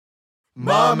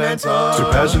Momentum. Two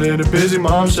passionate and busy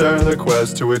moms sharing their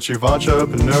quest to achieve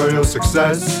entrepreneurial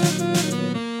success.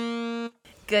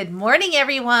 Good morning,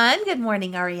 everyone. Good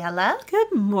morning, Ariella.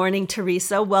 Good morning,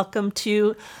 Teresa. Welcome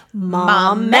to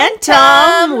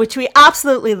Momentum, which we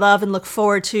absolutely love and look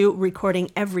forward to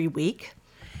recording every week.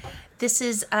 This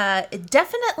is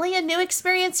definitely a new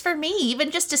experience for me,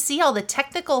 even just to see all the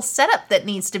technical setup that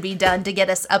needs to be done to get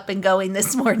us up and going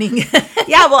this morning.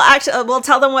 Yeah, well, actually, we'll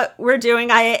tell them what we're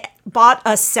doing. I bought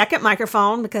a second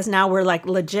microphone because now we're like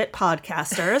legit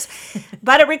podcasters,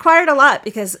 but it required a lot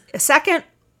because a second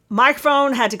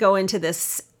microphone had to go into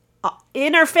this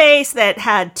interface that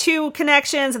had two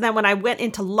connections, and then when I went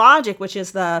into Logic, which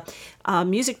is the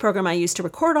music program I use to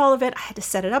record all of it, I had to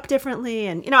set it up differently,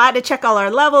 and I had to check all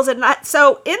our levels, and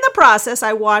so in the process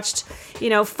I watched 5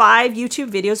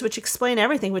 YouTube videos which explain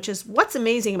everything, which is what's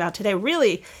amazing about today.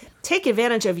 Really take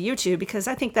advantage of YouTube, because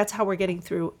I think that's how we're getting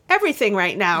through everything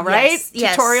right now, right?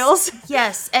 Yes, tutorials.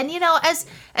 Yes. And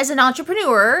as an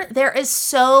entrepreneur, there is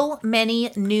so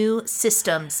many new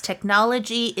systems.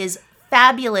 Technology is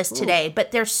fabulous today,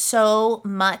 but there's so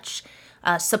much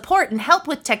support and help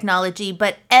with technology,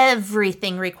 but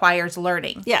everything requires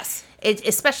learning. Yes.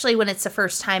 Especially when it's the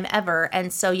first time ever.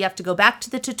 And so you have to go back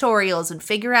to the tutorials and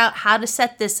figure out how to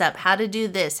set this up, how to do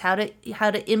this, how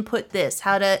to input this,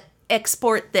 how to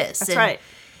export this. That's right.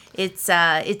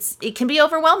 It can be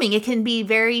overwhelming. It can be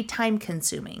very time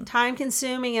consuming.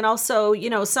 And also,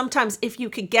 sometimes if you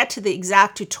could get to the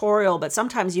exact tutorial, but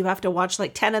sometimes you have to watch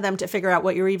like 10 of them to figure out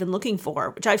what you're even looking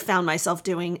for, which I found myself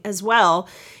doing as well.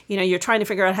 You're trying to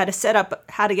figure out how to set up,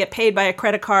 how to get paid by a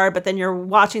credit card, but then you're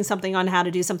watching something on how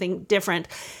to do something different.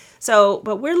 So,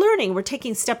 but we're learning, we're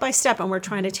taking step by step, and we're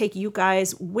trying to take you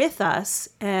guys with us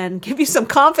and give you some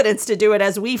confidence to do it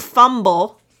as we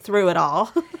fumble through it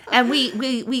all. And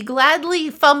we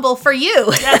gladly fumble for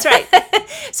you. That's right.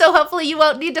 So hopefully you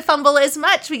won't need to fumble as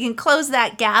much. We can close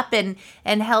that gap and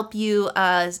help you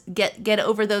get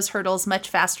over those hurdles much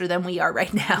faster than we are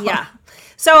right now. Yeah.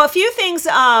 So a few things.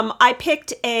 I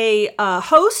picked a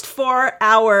host for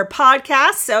our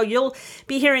podcast, so you'll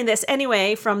be hearing this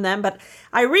anyway from them. But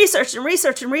I researched,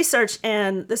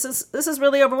 and this is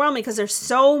really overwhelming because there's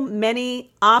so many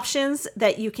options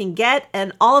that you can get,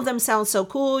 and all of them sound so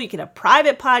cool. You could have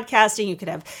private podcasting, you could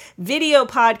have video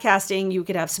podcasting, you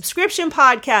could have subscription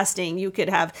podcasting, you could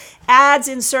have ads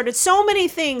inserted. So many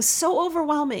things, so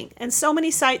overwhelming, and so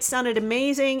many sites sounded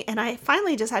amazing. And I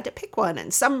finally just had to pick one,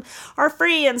 and some are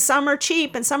free and some are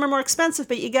cheap and some are more expensive,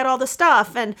 but you get all the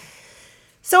stuff. And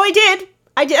so I did.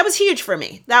 That was huge for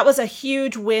me. That was a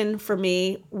huge win for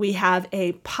me. We have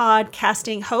a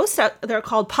podcasting host. They're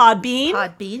called Podbean.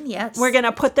 Podbean, yes. We're going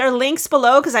to put their links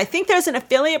below because I think there's an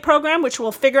affiliate program, which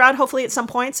we'll figure out hopefully at some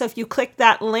point. So if you click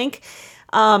that link,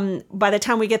 by the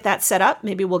time we get that set up,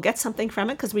 maybe we'll get something from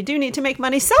it because we do need to make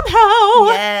money somehow.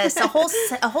 Yes, a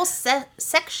whole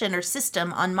section or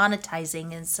system on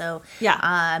monetizing, and so yeah,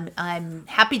 I'm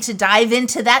happy to dive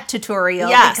into that tutorial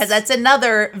because that's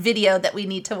another video that we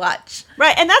need to watch.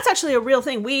 Right, and that's actually a real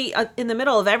thing. We, in the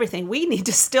middle of everything, we need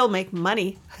to still make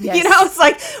money. Yes. It's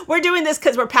like we're doing this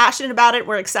because we're passionate about it,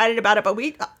 we're excited about it, but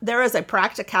there is a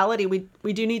practicality. We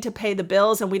do need to pay the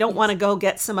bills, and we don't want to go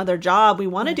get some other job. We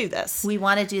want to do this. We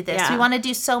want to do this. Yeah. We want to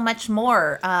do so much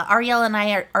more. Ariel and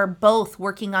I are both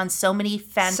working on so many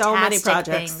fantastic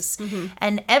projects. things. Mm-hmm.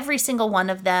 And every single one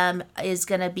of them is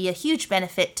going to be a huge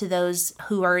benefit to those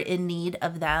who are in need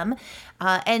of them.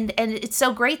 And it's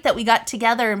so great that we got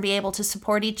together and be able to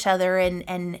support each other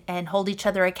and hold each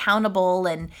other accountable,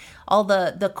 and all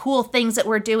the cool things that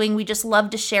we're doing. We just love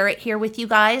to share it here with you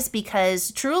guys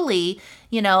because truly,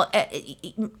 you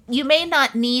may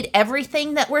not need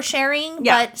everything that we're sharing,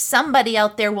 but somebody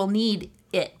out there will need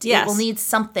it. Yes. It will need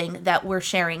something that we're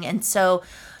sharing. And so,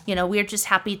 we're just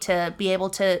happy to be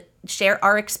able to share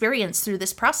our experience through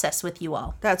this process with you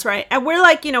all. That's right. And we're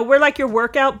like your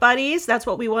workout buddies. That's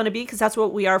what we want to be because that's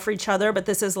what we are for each other. But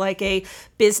this is like a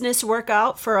business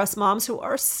workout for us moms who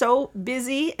are so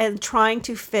busy and trying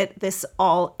to fit this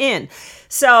all in.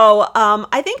 So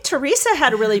I think Teresa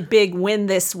had a really big win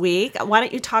this week. Why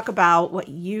don't you talk about what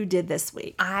you did this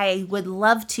week? I would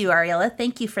love to, Ariella.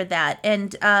 Thank you for that.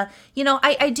 And,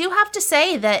 I do have to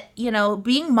say that,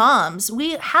 being moms,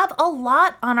 we have a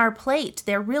lot on our plate.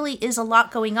 There really is a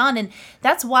lot going on. And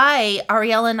that's why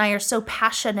Ariella and I are so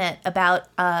passionate about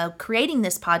creating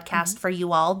this podcast for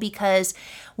you all, because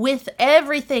with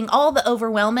everything, all the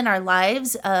overwhelm in our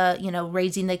lives,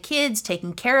 raising the kids,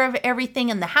 taking care of everything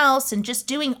in the house, and just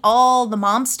doing all the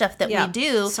mom stuff that we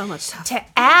do. So much stuff. To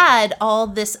add all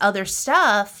this other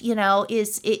stuff,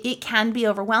 it can be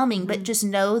overwhelming, but just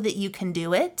know that you can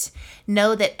do it.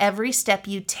 know that every step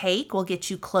you take will get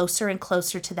you closer and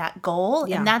closer to that goal.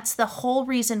 Yeah. And that's the whole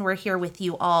reason we're here with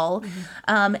you all.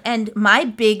 And my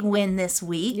big win this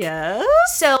week. Yes.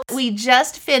 So we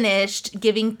just finished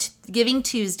Giving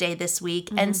Tuesday this week.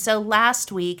 And so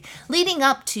last week, leading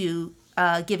up to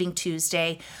Giving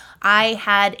Tuesday, I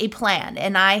had a plan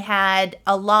and I had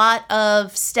a lot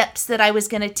of steps that I was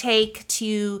going to take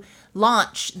to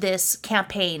launch this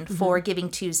campaign for Giving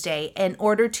Tuesday in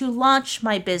order to launch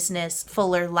my business,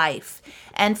 Fuller Life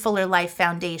and Fuller Life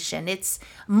Foundation. It's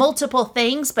multiple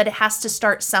things, but it has to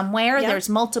start somewhere. Yeah. There's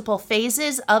multiple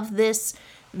phases of this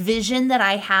vision that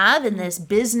I have and this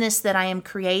business that I am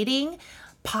creating.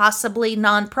 Possibly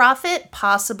nonprofit,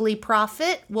 possibly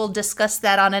profit. We'll discuss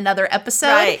that on another episode.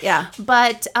 Right, yeah.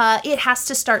 But it has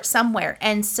to start somewhere.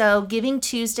 And so Giving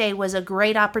Tuesday was a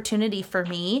great opportunity for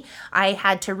me. I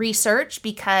had to research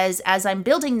because as I'm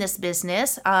building this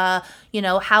business,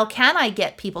 how can I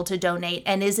get people to donate?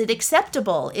 And is it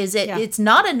acceptable? It's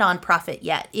not a nonprofit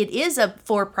yet. It is a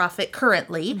for-profit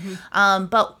currently,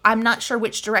 but I'm not sure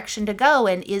which direction to go.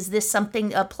 And is this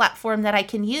a platform that I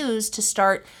can use to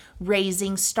start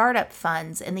raising startup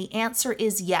funds? And the answer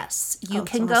is yes. You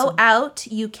can go out,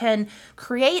 you can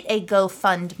create a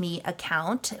GoFundMe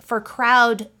account for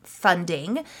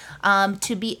crowdfunding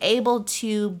to be able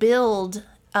to build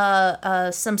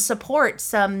some support,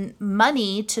 some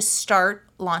money to start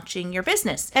launching your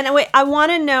business. And wait, I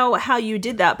want to know how you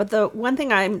did that. But the one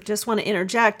thing I just want to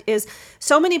interject is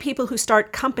so many people who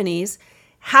start companies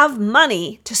have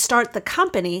money to start the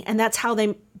company, and that's how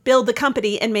they build the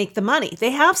company and make the money. They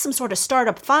have some sort of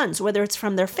startup funds, whether it's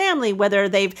from their family, whether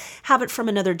they have it from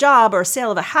another job or a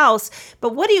sale of a house.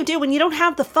 But what do you do when you don't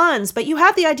have the funds, but you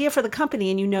have the idea for the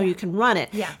company and you know you can run it?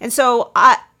 Yeah. And so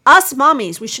us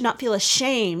mommies, we should not feel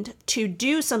ashamed to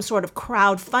do some sort of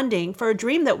crowdfunding for a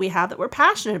dream that we have that we're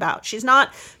passionate about. She's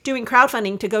not doing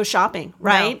crowdfunding to go shopping,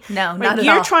 right? No, Right? not at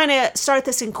You're all. trying to start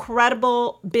this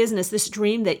incredible business, this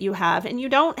dream that you have, and you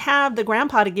don't have the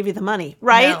grandpa to give you the money,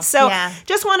 right? No, So yeah.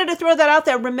 just wanted to throw that out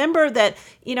there. Remember that,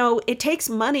 it takes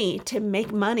money to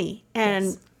make money, and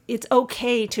Yes. it's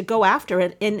okay to go after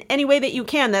it in any way that you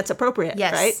can that's appropriate,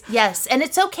 Yes, right? yes, and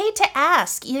it's okay to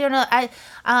ask.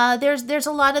 There's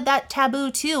a lot of that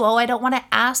taboo too. Oh, I don't want to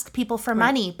ask people for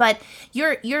money, but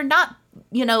you're not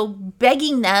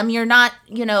begging them. You're not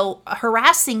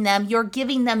harassing them. You're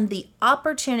giving them the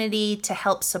opportunity to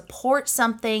help support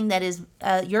something that is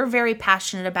you're very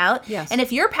passionate about. Yes. And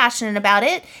if you're passionate about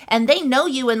it and they know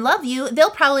you and love you,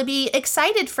 they'll probably be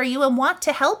excited for you and want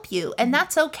to help you, and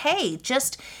that's okay.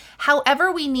 Just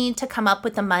however we need to come up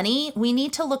with the money, we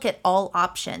need to look at all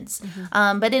options.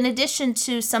 But in addition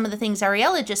to some of the things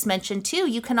Ariella just mentioned too,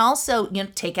 you can also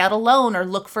take out a loan or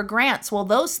look for grants. Well,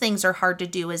 those things are hard to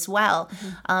do as well.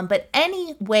 But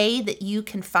any way that you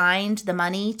can find the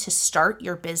money to start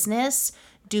your business,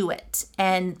 do it,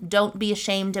 and don't be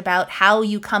ashamed about how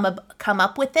you come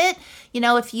up with it.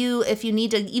 If you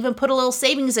need to even put a little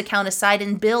savings account aside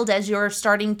and build as you're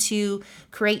starting to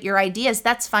create your ideas,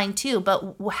 that's fine too.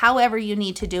 But however you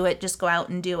need to do it, just go out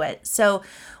and do it. So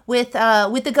with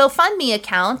the GoFundMe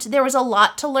account, there was a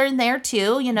lot to learn there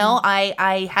too.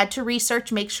 I had to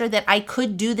research, make sure that I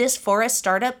could do this for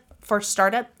startup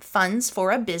funds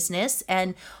for a business,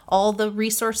 and all the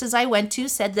resources I went to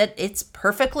said that it's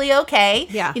perfectly okay.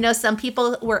 Yeah. Some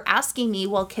people were asking me,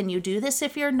 well, can you do this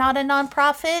if you're not a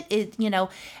nonprofit?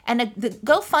 The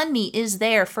GoFundMe is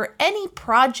there for any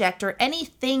project or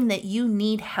anything that you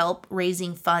need help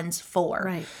raising funds for.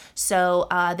 Right. So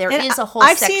there is a whole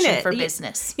I've seen section it. for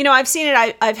business. I've seen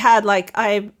it. I've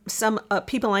had some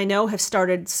people I know have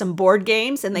started some board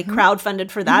games, and they crowdfunded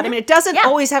for that. I mean, it doesn't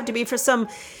always have to be for some.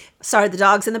 Sorry, the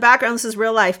dog's in the background. This is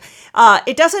real life.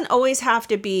 It doesn't always have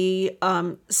to be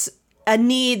a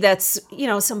need that's,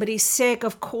 somebody's sick,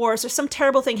 of course, or some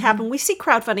terrible thing happened. We see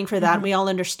crowdfunding for that, and we all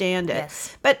understand it.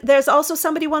 Yes. But there's also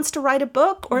somebody wants to write a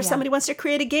book, or somebody wants to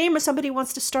create a game, or somebody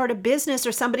wants to start a business,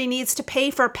 or somebody needs to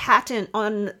pay for a patent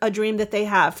on a dream that they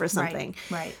have for something.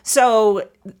 Right. So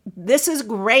this is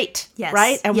great, Yes.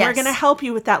 right? And we're Yes. going to help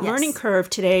you with that Yes. learning curve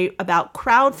today about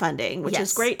crowdfunding, which is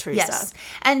Yes. great, Teresa. Yes.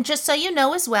 And just so you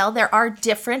know as well, there are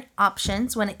different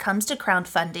options when it comes to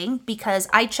crowdfunding, because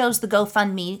I chose the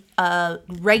GoFundMe,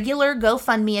 regular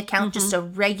GoFundMe account, just a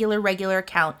regular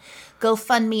account.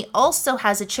 GoFundMe also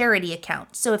has a charity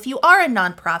account. So if you are a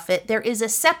nonprofit, there is a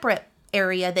separate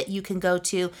area that you can go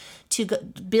to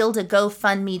build a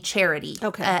GoFundMe charity.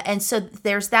 Okay. And so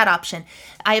there's that option.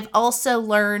 I've also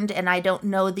learned, and I don't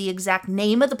know the exact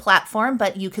name of the platform,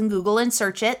 but you can Google and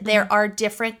search it. There are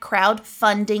different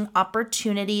crowdfunding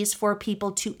opportunities for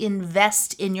people to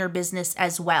invest in your business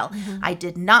as well. I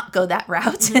did not go that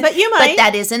route. But you might. But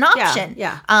that is an option.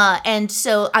 Yeah. And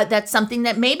so that's something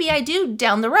that maybe I do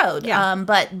down the road. Yeah.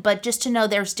 But just to know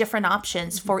there's different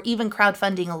options for even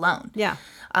crowdfunding alone. Yeah.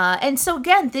 And so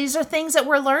again, these are things that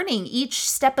we're learning each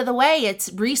step of the way.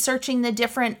 It's researching the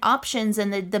different options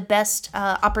and the best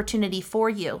opportunity for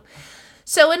you.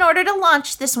 So in order to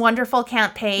launch this wonderful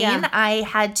campaign, I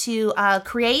had to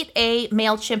create a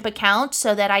MailChimp account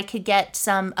so that I could get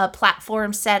some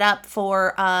platform set up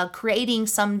for creating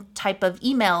some type of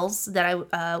emails that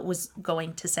I was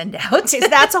going to send out. Okay, so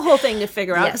that's a whole thing to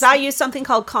figure out, because Yes. I use something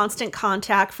called Constant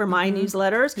Contact for my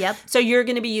newsletters. Yep. So you're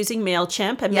going to be using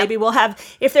MailChimp, and Yep. maybe we'll have,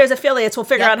 if there's affiliates, we'll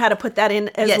figure Yep. out how to put that in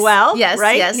as Yes. well. Yes,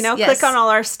 Right? yes, You know, yes. click on all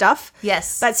our stuff.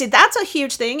 Yes. But see, that's a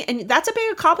huge thing, and that's a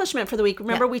big accomplishment for the week.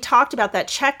 Remember, we talked about that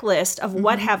checklist of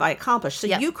what have I accomplished. So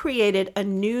Yep. you created a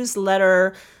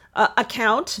newsletter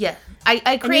account. Yeah.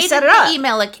 I created set it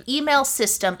the up. email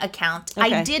system account. I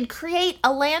Okay. did create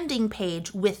a landing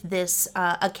page with this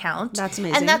account. That's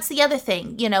amazing. And that's the other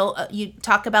thing. You know, you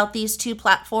talk about these two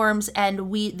platforms, and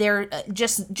they're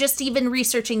just even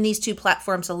researching these two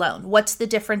platforms alone. What's the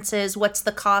differences? What's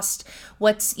the cost?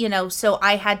 So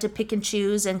I had to pick and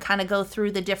choose and kind of go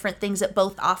through the different things that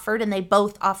both offered, and they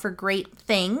both offer great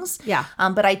things. Yeah.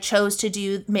 But I chose to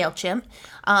do MailChimp.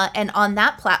 And on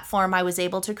that platform, I was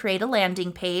able to create a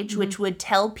landing page, which would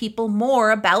tell people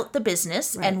more about the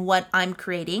business and what I'm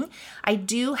creating. I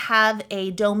do have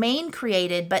a domain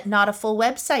created, but not a full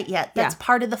website yet. That's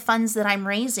part of the funds that I'm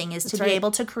raising, is to be right.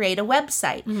 able to create a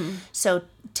website. So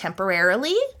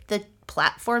temporarily, the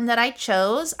platform that I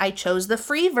chose the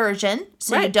free version,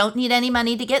 so you Right. don't need any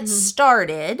money to get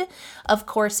started. Of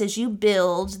course, as you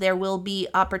build, there will be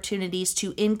opportunities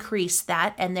to increase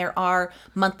that, and there are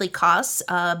monthly costs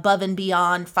above and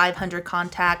beyond 500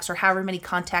 contacts or however many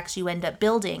contacts you end up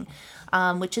building,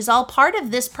 which is all part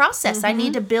of this process. I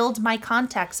need to build my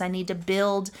contacts. I need to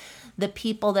build the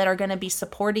people that are going to be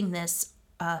supporting this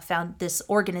this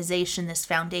organization, this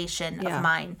foundation of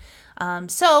mine.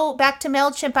 So back to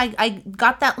MailChimp, I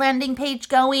got that landing page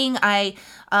going. I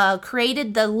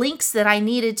created the links that I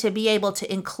needed to be able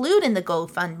to include in the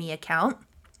GoFundMe account.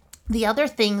 The other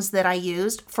things that I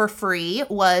used for free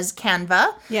was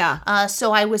Canva. Yeah.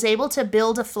 So I was able to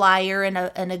build a flyer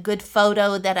and a good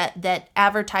photo that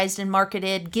advertised and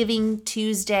marketed Giving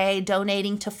Tuesday,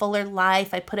 donating to Fuller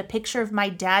Life. I put a picture of my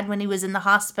dad when he was in the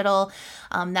hospital.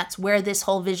 That's where this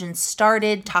whole vision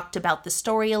started. Talked about the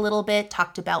story a little bit.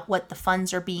 Talked about what the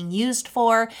funds are being used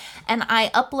for. And I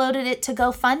uploaded it to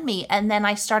GoFundMe. And then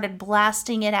I started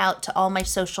blasting it out to all my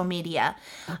social media.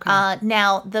 Okay.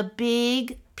 Now, the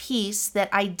big piece that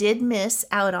I did miss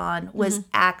out on was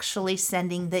actually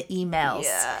sending the emails.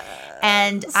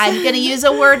 And I'm going to use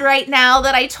a word right now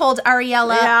that I told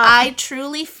Ariella. Yeah. I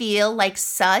truly feel like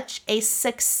such a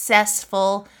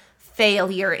successful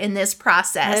failure in this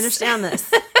process. I understand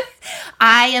this.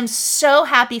 I am so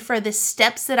happy for the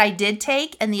steps that I did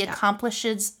take and the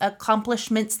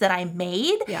accomplishments that I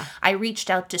made. Yeah. I reached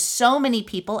out to so many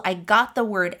people. I got the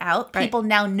word out. Right. People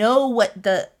now know what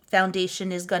the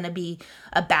foundation is going to be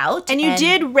about. And you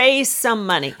did raise some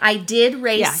money. I did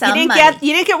raise some you money.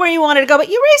 didn't get where you wanted to go, but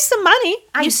you raised some money.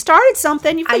 You started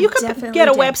something. You could definitely get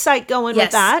a did. website going Yes,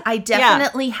 with that. I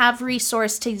definitely have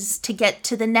resources to get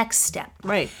to the next step.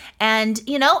 Right. And,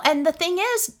 and the thing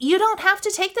is, you don't have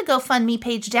to take the GoFundMe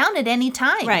page down at any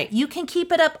time. Right. You can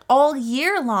keep it up all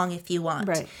year long if you want.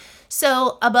 Right.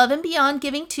 So Above and Beyond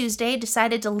Giving Tuesday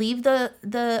decided to leave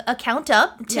the account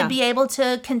up to be able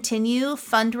to continue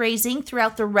fundraising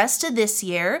throughout the rest of this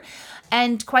year.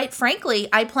 And quite frankly,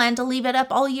 I plan to leave it up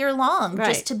all year long,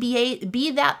 just to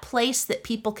be that place that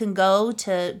people can go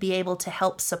to be able to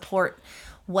help support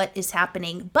what is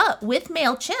happening. But with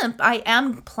MailChimp, I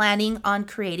am planning on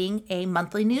creating a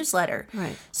monthly newsletter.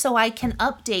 Right. So I can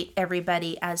update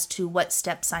everybody as to what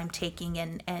steps I'm taking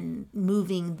and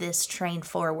moving this train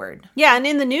forward. Yeah, and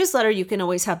in the newsletter, you can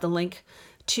always have the link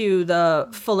to the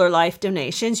Fuller Life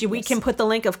donations. We can put the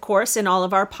link, of course, in all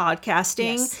of our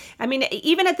podcasting. Yes. I mean,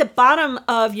 even at the bottom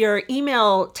of your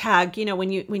email tag,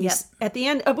 when you at the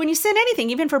end when you send anything,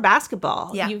 even for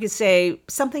basketball, you could say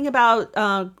something about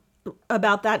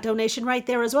about that donation right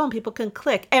there as well, and people can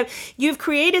click. And you've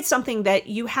created something that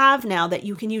you have now that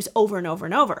you can use over and over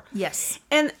and over. Yes.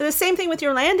 And the same thing with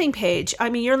your landing page. I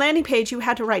mean, your landing page, you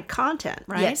had to write content,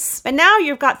 right? Yes. But now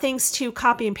you've got things to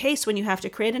copy and paste when you have to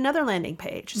create another landing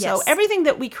page. Yes. So everything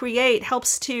that we create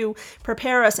helps to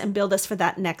prepare us and build us for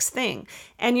that next thing.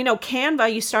 And,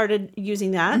 Canva, you started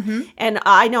using that. Mm-hmm. And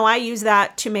I know I use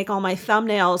that to make all my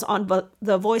thumbnails on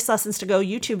the Voice Lessons to Go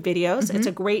YouTube videos. Mm-hmm. It's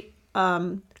a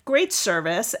great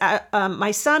service.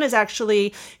 My son is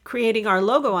actually creating our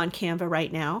logo on Canva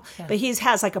right now, but he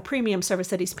has like a premium service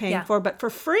that he's paying for. But for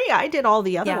free, I did all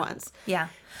the other ones. Yeah.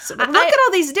 So look at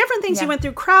all these different things you went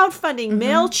through: crowdfunding,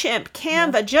 MailChimp,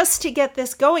 Canva, just to get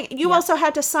this going. You also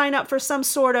had to sign up for some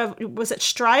sort of, was it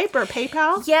Stripe or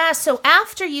PayPal? Yeah. So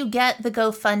after you get the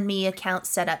GoFundMe account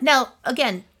set up, now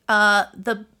again,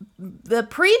 the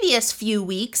previous few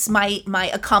weeks,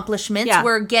 my accomplishments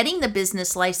were getting the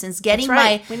business license, getting we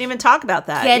didn't even talk about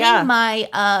that. getting my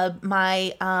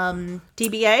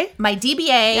DBA? my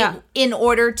DBA in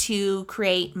order to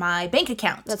create my bank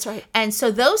account. That's right. And so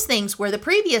those things were the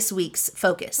previous week's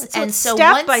focus. And so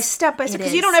step by step,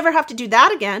 because you don't ever have to do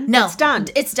that again. No, it's done.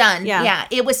 It's done. Yeah. Yeah.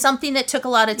 It was something that took a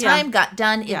lot of time, got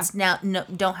done. It's now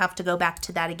don't have to go back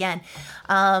to that again.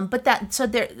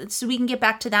 So we can get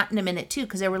back to that in a minute too,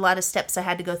 because there were a lot of steps I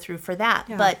had to go through for that.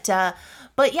 Yeah.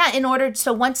 But yeah,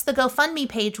 so once the GoFundMe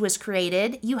page was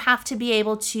created, you have to be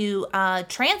able to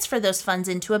transfer those funds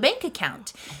into a bank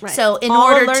account. Right. So in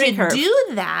All order learning to curve. do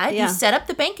that, you set up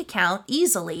the bank account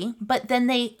easily, but then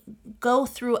they go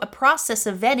through a process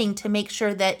of vetting to make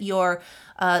sure that you're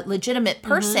a legitimate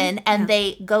person, and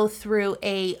they go through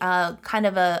a kind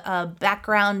of a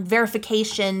background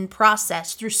verification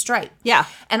process through Stripe. Yeah.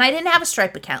 And I didn't have a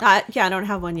Stripe account. I don't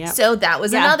have one yet. So that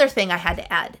was another thing I had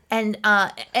to add. And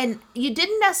you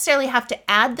didn't necessarily have to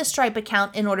add the Stripe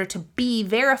account in order to be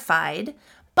verified,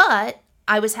 but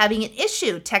I was having an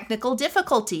issue, technical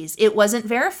difficulties. It wasn't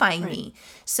verifying me.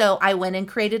 So I went and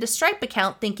created a Stripe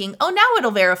account thinking, oh, now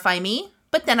it'll verify me.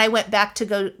 But then I went back to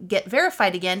go get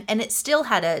verified again, and it still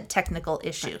had a technical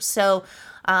issue. So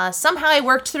somehow I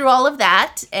worked through all of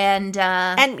that. And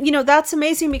that's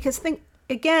amazing, because think,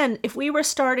 again, if we were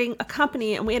starting a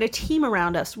company and we had a team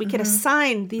around us, we could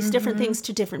assign these different things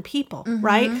to different people,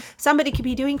 right? Somebody could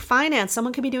be doing finance,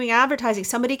 someone could be doing advertising,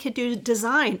 somebody could do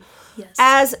design. Yes.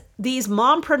 As these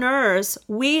mompreneurs,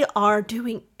 we are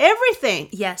doing everything.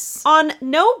 Yes. On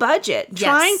no budget,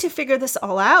 trying to figure this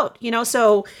all out.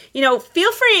 So,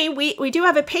 feel free. We do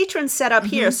have a patron set up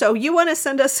here. So you want to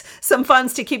send us some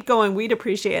funds to keep going, we'd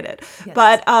appreciate it. Yes.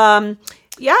 But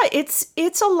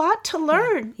it's a lot to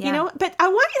learn, Yeah. But I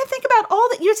want you to think about all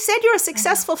that. You said you're a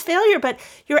successful failure, but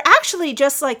you're actually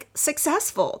just like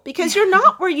successful, because you're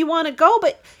not where you want to go.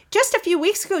 But just a few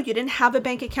weeks ago, you didn't have a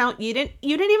bank account. You didn't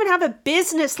even have a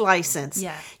business license.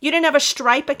 Yeah. You didn't have a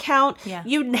Stripe account. Yeah.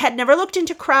 You had never looked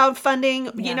into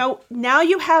crowdfunding. Yeah. Now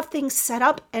you have things set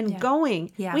up and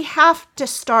going. Yeah. We have to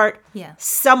start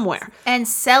somewhere. And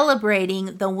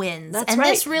celebrating the wins. That's and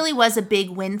right. this really was a big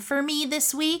win for me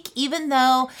this week, even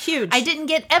though Huge. I didn't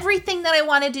get everything that I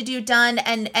wanted to do done.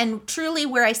 And truly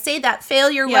where I say that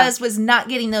failure was not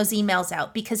getting those emails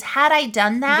out. Because had I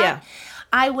done that,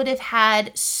 I would have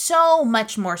had so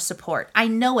much more support. I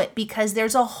know it, because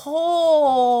there's a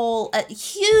huge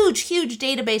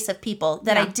database of people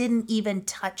that I didn't even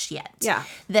touch yet. Yeah.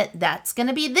 That's going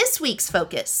to be this week's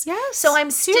focus. Yes. So I'm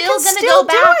So you still can going to still go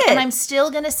back, do it. and I'm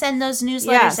still going to send those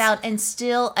newsletters out and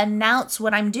still announce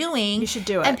what I'm doing. You should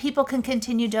do it. And people can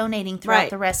continue donating throughout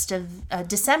the rest of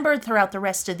December, throughout the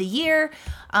rest of the year,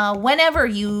 whenever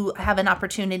you have an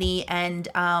opportunity and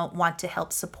want to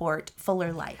help support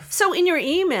Fuller Life. So in your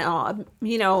email,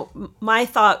 my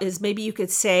thought is maybe you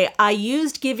could say, I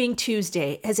used Giving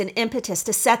Tuesday as an impetus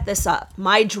to set this up,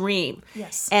 my dream.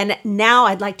 Yes. And now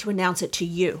I'd like to announce it to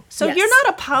you. So Yes. you're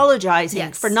not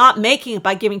apologizing for not making it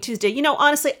by Giving Tuesday.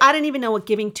 Honestly, I didn't even know what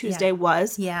Giving Tuesday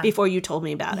was before you told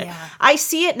me about it. Yeah. I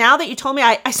see it now that you told me.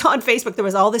 I saw on Facebook there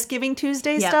was all this Giving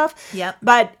Tuesday stuff. Yep.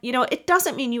 But, it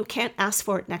doesn't mean you can't ask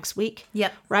for it next week.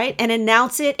 Yep. Right? And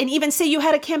announce it, and even say you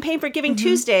had a campaign for Giving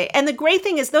Tuesday. And the great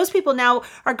thing is those people now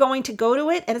are going to go to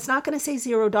it, and it's not going to say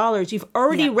 $0. You've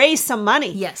already raised some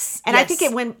money. Yes. And I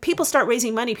think when people start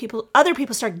raising money, other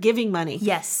people start giving money.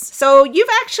 Yes. So you've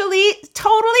actually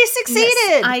totally succeeded.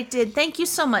 Yes, I did. Thank you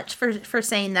so much for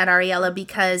saying that, Ariella,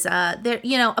 because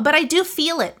but I do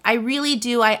feel it. I really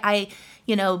do.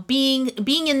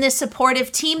 being in this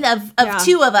supportive team of Yeah.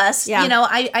 two of us, Yeah.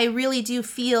 I really do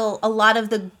feel a lot of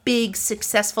the big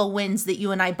successful wins that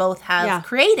you and I both have Yeah.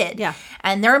 created. Yeah.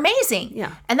 And they're amazing.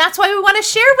 Yeah. And that's why we want to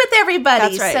share with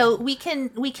everybody. That's right. So we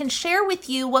can share with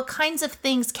you what kinds of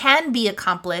things can be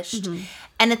accomplished. Mm-hmm.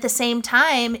 And at the same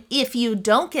time, if you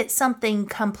don't get something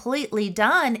completely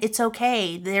done, it's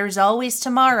okay. There's always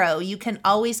tomorrow. You can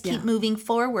always keep moving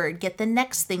forward. Get the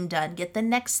next thing done. Get the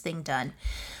next thing done.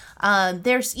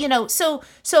 There's, so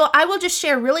I will just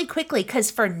share really quickly, because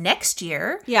for next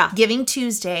year, Giving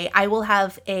Tuesday, I will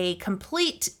have a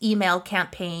complete email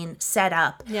campaign set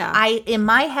up. Yeah. In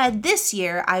my head this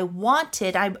year, I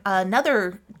wanted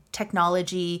another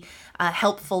technology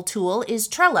helpful tool is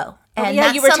Trello. And yeah,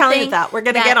 that's you were telling me something that. We're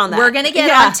going to get on that. We're going to get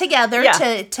Yeah. on together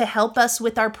Yeah. to help us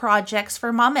with our projects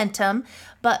for Momentum.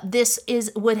 But this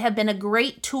would have been a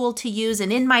great tool to use.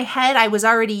 And in my head, I was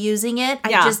already using it.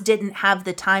 Yeah. I just didn't have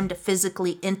the time to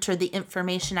physically enter the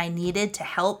information I needed to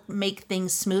help make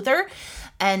things smoother.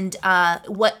 And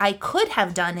what I could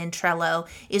have done in Trello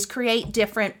is create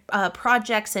different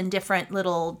projects and different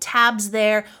little tabs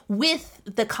there with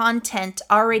the content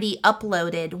already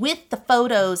uploaded, with the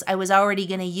photos I was already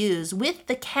going to use, with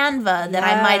the Canva that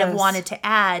I might have Yes. wanted to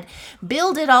add,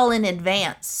 build it all in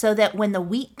advance so that when the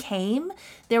week came,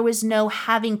 there was no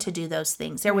having to do those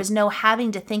things. There was no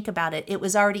having to think about it. It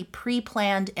was already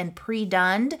pre-planned and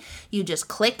pre-done. You just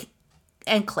click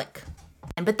and click.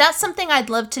 But that's something I'd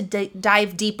love to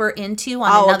dive deeper into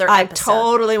on another episode. I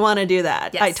totally want to do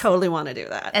that. Yes. I totally want to do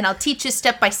that. And I'll teach you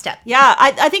step by step. Yeah,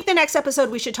 I think the next episode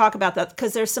we should talk about that,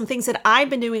 because there's some things that I've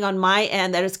been doing on my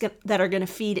end that are going to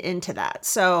feed into that.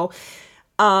 So,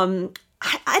 I don't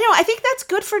know. I think that's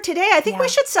good for today. I think we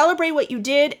should celebrate what you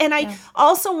did. And I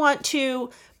also want to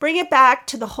bring it back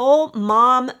to the whole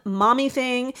mommy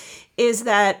thing, is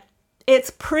that it's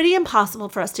pretty impossible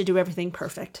for us to do everything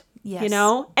perfect. Yes.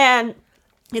 And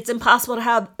it's impossible to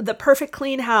have the perfect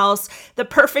clean house, the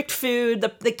perfect food,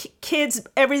 the kids,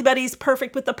 everybody's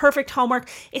perfect with the perfect homework.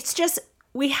 It's just,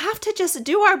 we have to just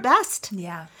do our best.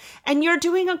 Yeah. And you're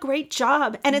doing a great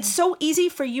job. And it's so easy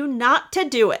for you not to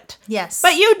do it. Yes.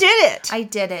 But you did it. I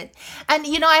did it. And,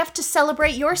 I have to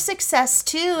celebrate your success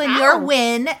too and your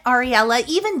win, Ariella,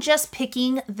 even just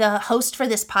picking the host for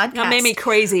this podcast. That made me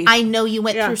crazy. I know you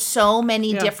went through so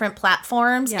many different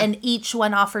platforms and each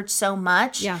one offered so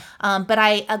much. Yeah. But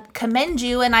I commend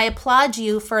you and I applaud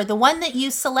you for the one that you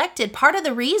selected. Part of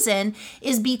the reason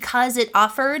is because it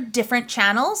offered different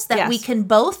channels that we can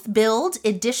both build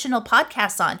additional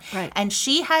podcasts on. Right. And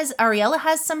Ariella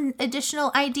has some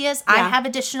additional ideas. I have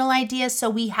additional ideas. So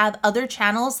we have other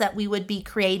channels that we would be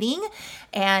creating.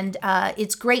 And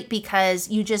it's great because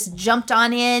you just jumped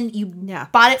on in, you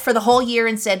bought it for the whole year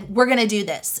and said, we're going to do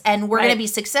this and we're going to be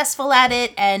successful at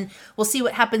it. And we'll see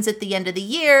what happens at the end of the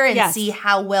year and see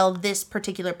how well this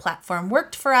particular platform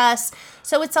worked for us.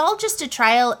 So it's all just a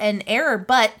trial and error,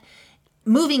 but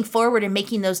moving forward and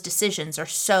making those decisions are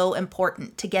so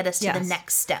important to get us to the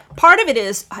next step. Part of it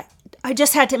is I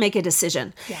just had to make a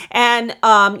decision. Yeah. And,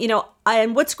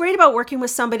 and what's great about working with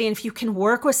somebody, and if you can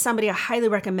work with somebody, I highly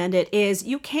recommend it, is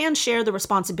you can share the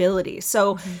responsibility.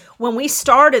 So when we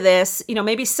started this,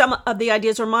 maybe some of the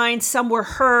ideas were mine, some were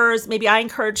hers. Maybe I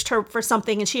encouraged her for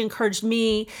something and she encouraged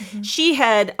me. She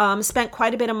had spent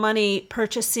quite a bit of money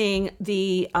purchasing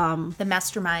the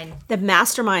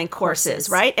mastermind courses,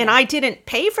 right? And I didn't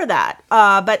pay for that.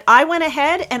 But I went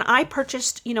ahead and I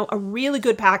purchased, a really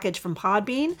good package from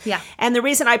Podbean. Yeah. And the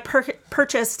reason I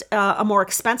purchased a more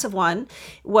expensive one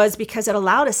was because it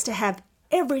allowed us to have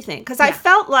everything. Because I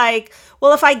felt like,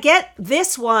 well, if I get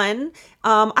this one,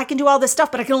 I can do all this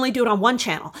stuff, but I can only do it on one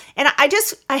channel. And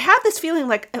I have this feeling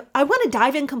like I want to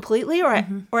dive in completely, or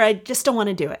I just don't want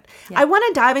to do it. Yeah. I want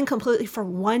to dive in completely for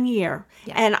 1 year,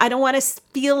 and I don't want to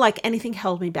feel like anything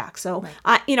held me back. So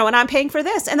and I'm paying for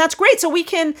this, and that's great. So we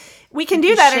can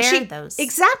do that. Share and those.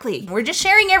 Exactly. We're just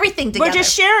sharing everything together. We're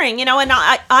just sharing, and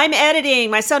I'm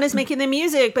editing. My son is making the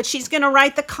music, but she's going to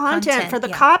write the content for the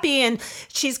copy, and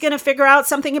she's going to figure out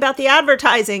something about the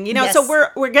advertising. So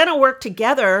we're going to work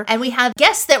together, and we have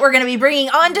guests that we're going to be bringing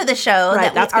onto the show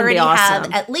that we already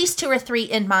have at least 2 or 3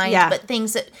 in mind. Yeah. But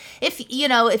things that if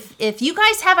you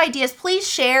guys have ideas, please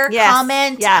share,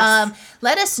 comment. Yes.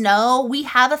 Let us know. We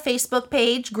have a Facebook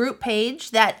group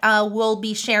page that we'll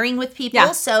be sharing with people.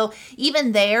 Yeah. So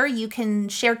even there, you can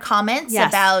share comments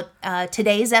about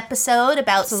today's episode,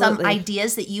 about some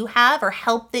ideas that you have or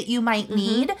help that you might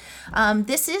need.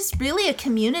 This is really a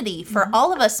community for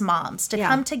all of us moms to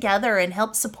come together and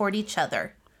help support each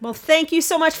other. Well, thank you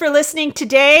so much for listening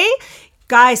today.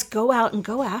 Guys, go out and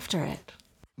go after it.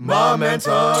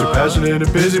 Momentum. Two passionate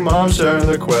and busy moms sharing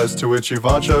their quest to achieve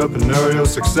entrepreneurial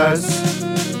success.